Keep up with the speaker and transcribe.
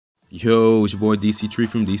Yo, it's your boy Dctree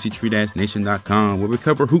from Dctree-Nation.com, where we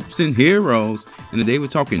cover hoops and heroes. And today we're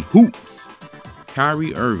talking hoops.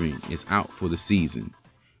 Kyrie Irving is out for the season.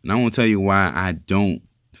 And I want to tell you why I don't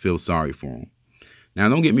feel sorry for him. Now,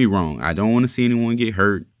 don't get me wrong. I don't want to see anyone get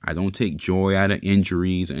hurt. I don't take joy out of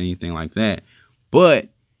injuries or anything like that.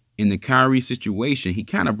 But in the Kyrie situation, he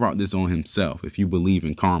kind of brought this on himself, if you believe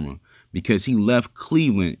in karma, because he left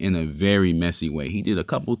Cleveland in a very messy way. He did a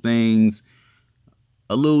couple things,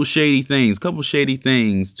 couple shady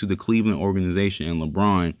things to the Cleveland organization and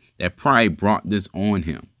LeBron that probably brought this on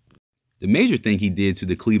him. The major thing he did to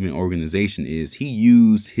the Cleveland organization is he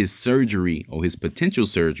used his surgery or his potential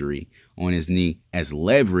surgery on his knee as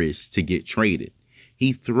leverage to get traded.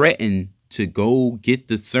 He threatened to go get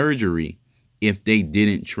the surgery if they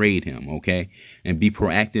didn't trade him, okay? And be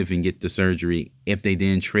proactive and get the surgery if they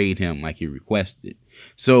didn't trade him like he requested.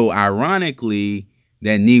 So ironically,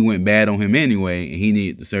 that knee went bad on him anyway, and he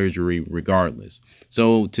needed the surgery regardless.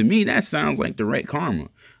 So to me, that sounds like direct karma.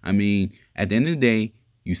 I mean, at the end of the day,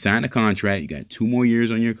 you signed a contract. You got 2 more years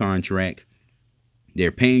on your contract.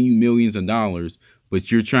 They're paying you millions of dollars,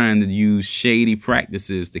 but you're trying to use shady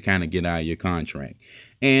practices to kind of get out of your contract.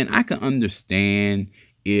 And I can understand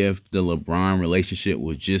if the LeBron relationship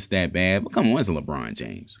was just that bad. But come on, it's LeBron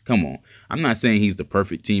James. Come on. I'm not saying he's the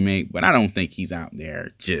perfect teammate, but I don't think he's out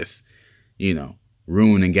there just,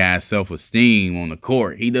 ruining guys' self-esteem on the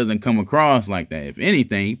court. He doesn't come across like that. If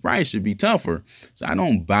anything, he probably should be tougher. So I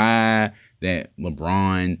don't buy that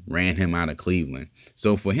LeBron ran him out of Cleveland.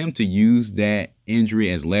 So for him to use that injury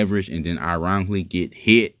as leverage and then ironically get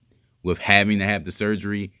hit with having to have the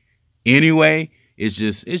surgery anyway, it's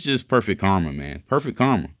just perfect karma, man. Perfect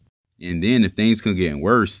karma. And then if things could get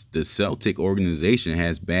worse, the Celtic organization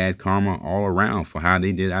has bad karma all around for how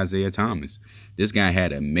they did Isaiah Thomas. This guy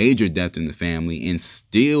had a major death in the family and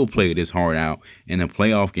still played his heart out in a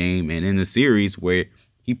playoff game and in a series where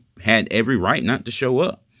he had every right not to show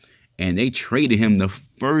up. And they traded him the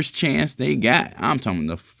first chance they got. I'm talking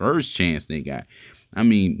the first chance they got. I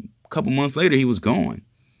mean, a couple months later, he was gone.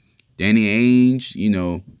 Danny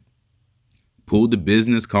Ainge, pulled the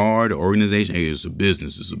business card, the organization. Hey, it's a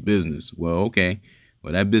business. It's a business. Well, okay.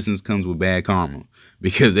 Well, that business comes with bad karma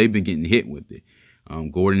because they've been getting hit with it.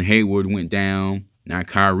 Gordon Hayward went down. Now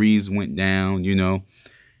Kyrie's went down,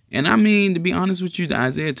 And I mean, to be honest with you, the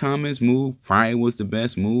Isaiah Thomas move probably was the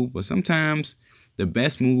best move. But sometimes the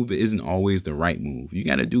best move isn't always the right move. You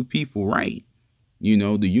got to do people right. The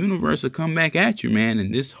universe will come back at you, man.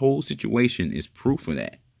 And this whole situation is proof of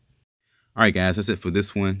that. All right, guys, that's it for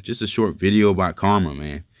this one. Just a short video about karma,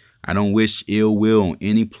 man. I don't wish ill will on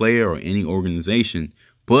any player or any organization,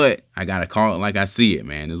 but I got to call it like I see it,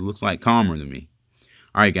 man. This looks like karma to me.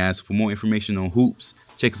 All right, guys, for more information on hoops,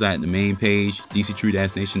 check us out at the main page,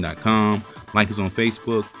 Dctree-Nation.com. Like us on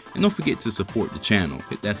Facebook, and don't forget to support the channel.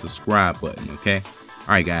 Hit that subscribe button, okay?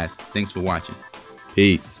 All right, guys, thanks for watching.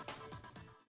 Peace.